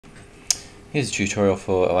Here's a tutorial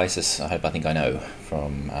for Oasis, I Think I Know,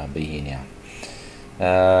 from Be Here Now.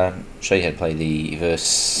 Show you how to play the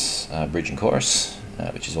verse, bridge and chorus,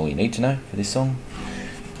 which is all you need to know for this song.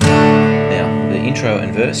 Now, the intro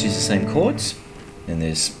and verse use the same chords, and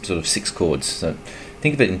there's sort of 6 chords. So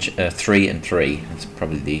think of it in 3 and 3. That's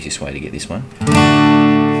probably the easiest way to get this one.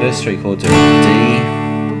 First 3 chords are D, E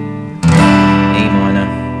minor,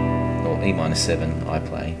 or E minor 7 I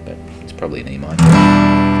play, but it's probably an E minor.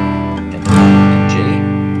 And G,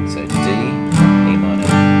 so D, E minor,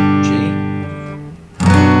 G,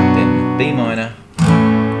 then B minor,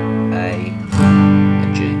 A,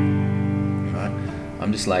 and G. Right?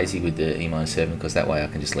 I'm just lazy with the E minor 7 because that way I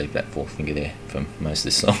can just leave that 4th finger there for most of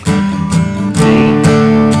this song. D, E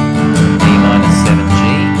minor 7, G,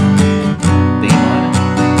 B minor,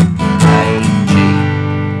 A, G.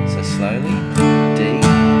 So slowly, D,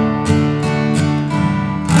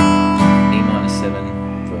 E minor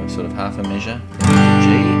 7 for sort of half a measure, G,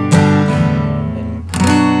 and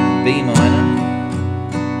B minor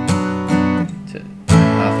to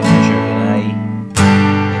half a measure of an A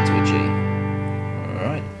into a G.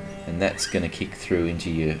 Alright, and that's going to kick through into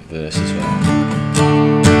your verse as well.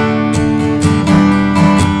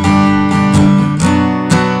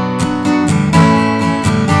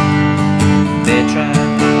 They're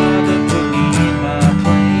trying hard to put me in my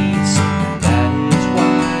place. That is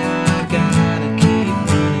why I gotta keep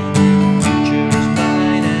running. Future is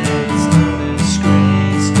mine and it's no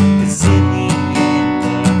disgrace. 'Cause in the end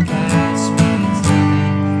the past means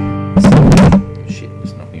nothing. Shit,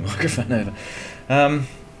 just knocked my microphone over.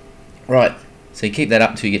 Right, so you keep that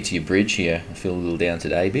up till you get to your bridge here. I feel a little down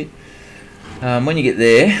today bit. When you get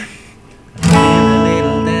there, I feel a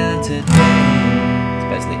little down today.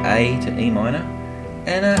 Basically A to E minor,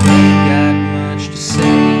 and I ain't got much to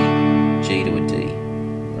say. G to a D,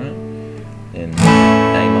 right? Then A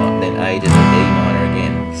to the E minor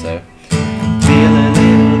again. So feel a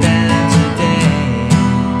little down today,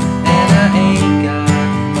 and I ain't got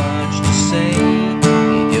much to say.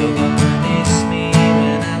 If you're gonna miss me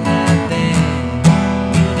when I lie there,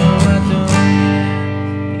 you know I don't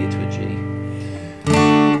care. You get to a G.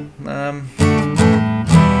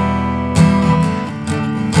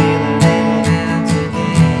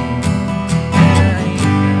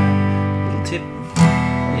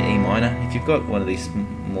 If you've got one of these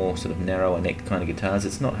more sort of narrower neck kind of guitars,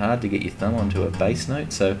 it's not hard to get your thumb onto a bass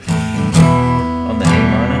note. So on the E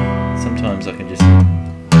minor, sometimes I can just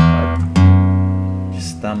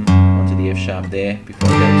thumb onto the F sharp there before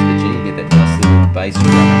I go to the G, get that nice little bass drum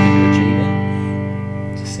up into a G then.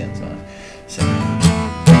 It just sounds nice. So ain't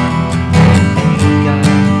got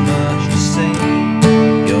much to say.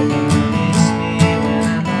 You're gonna miss me when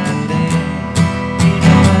I'm out there. You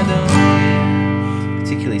know I don't care.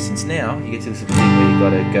 Particularly since now you get to this bit where you've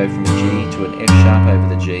got to go from a G to an F sharp over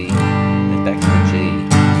the G, and then back to the G.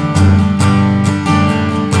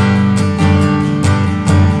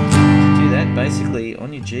 To do that, basically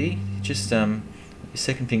on your G, just your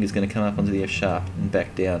second finger is going to come up onto the F sharp and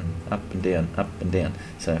back down, up and down, up and down.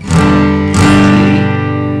 So G,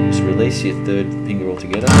 just release your third finger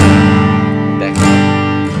altogether, and back up.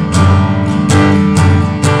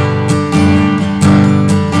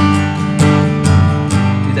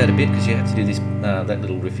 That a bit because you have to do this that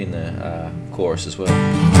little riff in the chorus as well.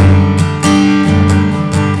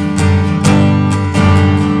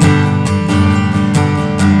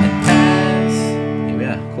 And as here we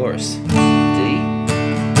are, chorus D.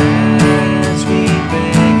 As we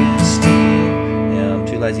beg and steal. Now I'm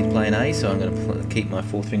too lazy to play an A, so I'm going to keep my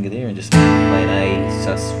 4th finger there and just play an A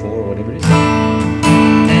sus4 or whatever it is.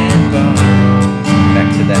 And back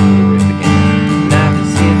to that little riff again. Now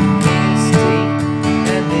this here.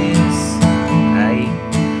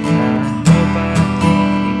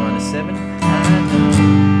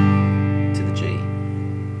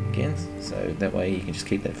 That way you can just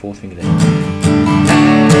keep that 4th finger there.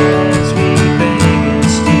 As we beg and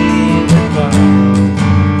steal and borrow,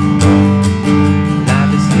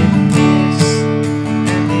 life is hit this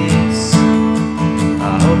and this. I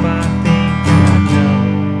hope I think I know.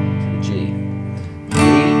 To the G. D,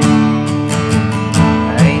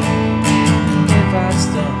 A, if I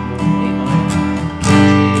stumble, E minor,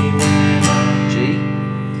 G,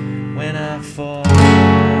 when I fall.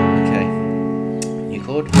 Okay, new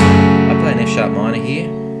chord. I play an F sharp minor here.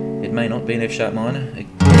 It may not be an F sharp minor. It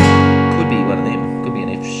could be one of them. It could be an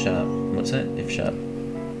F sharp. What's that? F sharp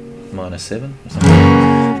minor 7 or something.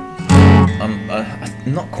 I'm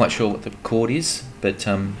not quite sure what the chord is, but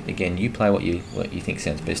again, you play what you think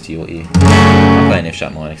sounds best to your ear. I play an F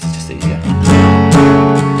sharp minor because it's just easier.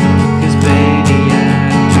 'Cause baby,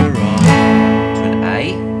 after all, to an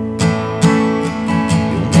A.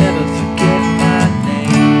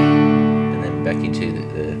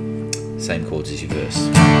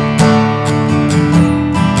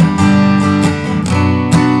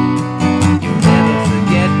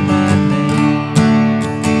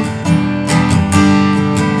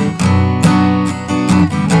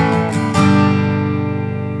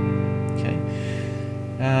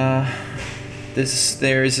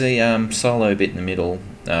 there is a solo bit in the middle.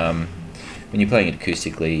 When you're playing it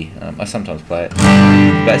acoustically, I sometimes play it.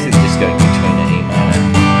 Basically, just going between an E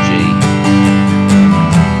minor, G,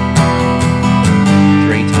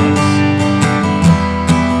 3 times,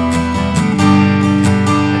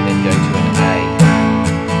 and then go to an A,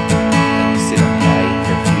 and you sit on the A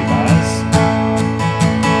for a few bars,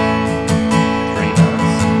 3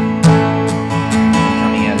 bars, and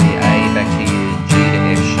coming out of the A back to your G to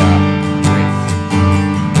F sharp riff,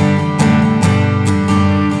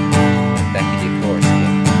 and back into your chorus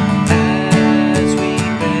again. As we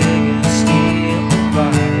beg and steal and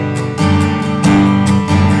borrow,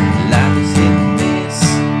 life is hit this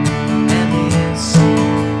and this.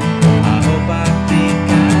 I hope I think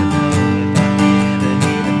I know if I never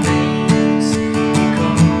need the things you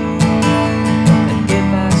call. And if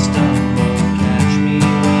I stumble, catch me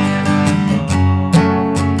when I fall.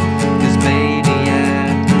 'Cause baby,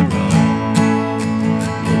 after all,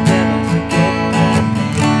 you'll never forget my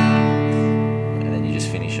name. And then you just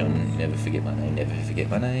finish on never forget my name, never forget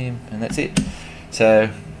my name, and that's it. So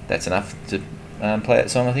that's enough to play that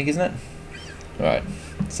song, I think, isn't it? Alright,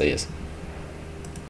 see yous.